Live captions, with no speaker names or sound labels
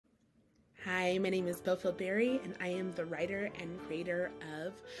Hi, my name is Belfield Berry, and I am the writer and creator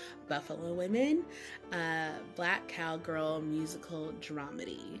of Buffalo Women, a Black cowgirl musical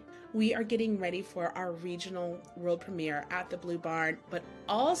dramedy. We are getting ready for our regional world premiere at the Blue Barn, but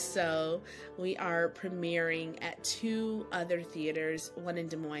also we are premiering at two other theaters, one in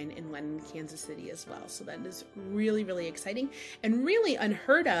Des Moines and one in Kansas City as well. So that is really, really exciting and really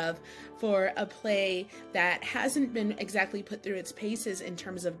unheard of for a play that hasn't been exactly put through its paces in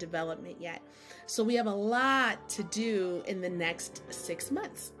terms of development yet. So we have a lot to do in the next 6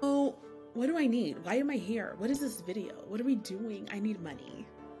 months. So what do I need? Why am I here? What is this video? What are we doing? I need money.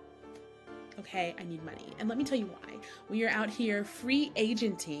 Okay, I need money. And let me tell you why. We are out here free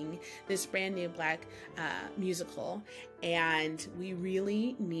agenting this brand new Black musical, and we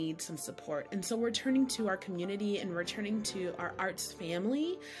really need some support. And so we're turning to our community and we're turning to our arts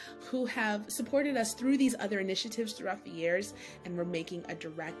family who have supported us through these other initiatives throughout the years, and we're making a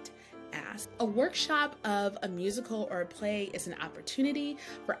direct ask. A workshop of a musical or a play is an opportunity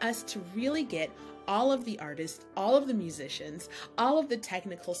for us to really get all of the artists, all of the musicians, all of the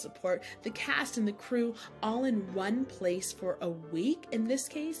technical support, the cast and the crew all in one place for a week in this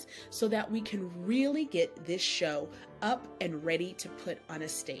case, so that we can really get this show up and ready to put on a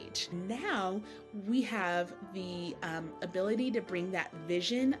stage. Now we have the ability to bring that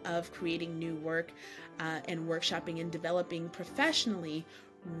vision of creating new work and workshopping and developing professionally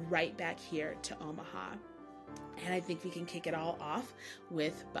right back here to Omaha. And I think we can kick it all off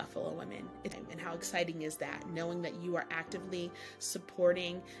with Buffalo Women. And how exciting is that, knowing that you are actively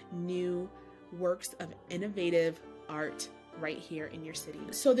supporting new works of innovative art right here in your city.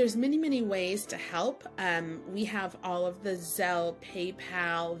 So there's many ways to help. We have all of the Zelle,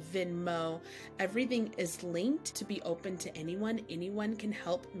 PayPal, Venmo, everything is linked to be open to anyone. Anyone can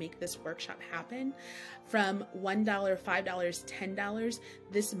help make this workshop happen. From $1, $5, $10,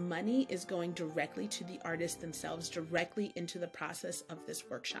 this money is going directly to the artists themselves, directly into the process of this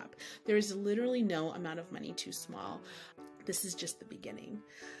workshop. There is literally no amount of money too small. This is just the beginning.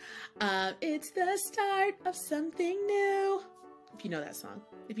 It's the start of something new. If you know that song.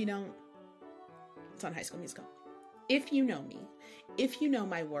 If you don't, it's on High School Musical. If you know me, if you know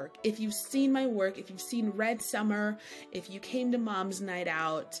my work, if you've seen my work, if you've seen Red Summer, if you came to Mom's Night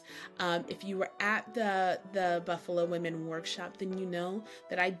Out, if you were at the Buffalo Women workshop, then you know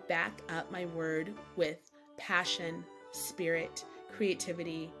that I back up my word with passion, spirit,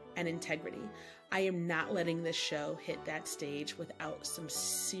 creativity, and integrity. I am not letting this show hit that stage without some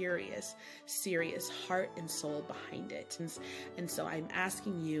serious heart and soul behind it. And so I'm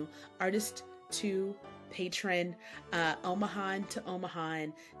asking you, artist to patron, Omahan to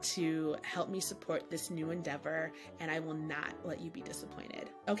Omahan, to help me support this new endeavor, and I will not let you be disappointed.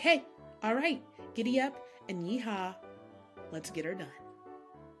 Okay, all right, giddy up and yeehaw. Let's get her done.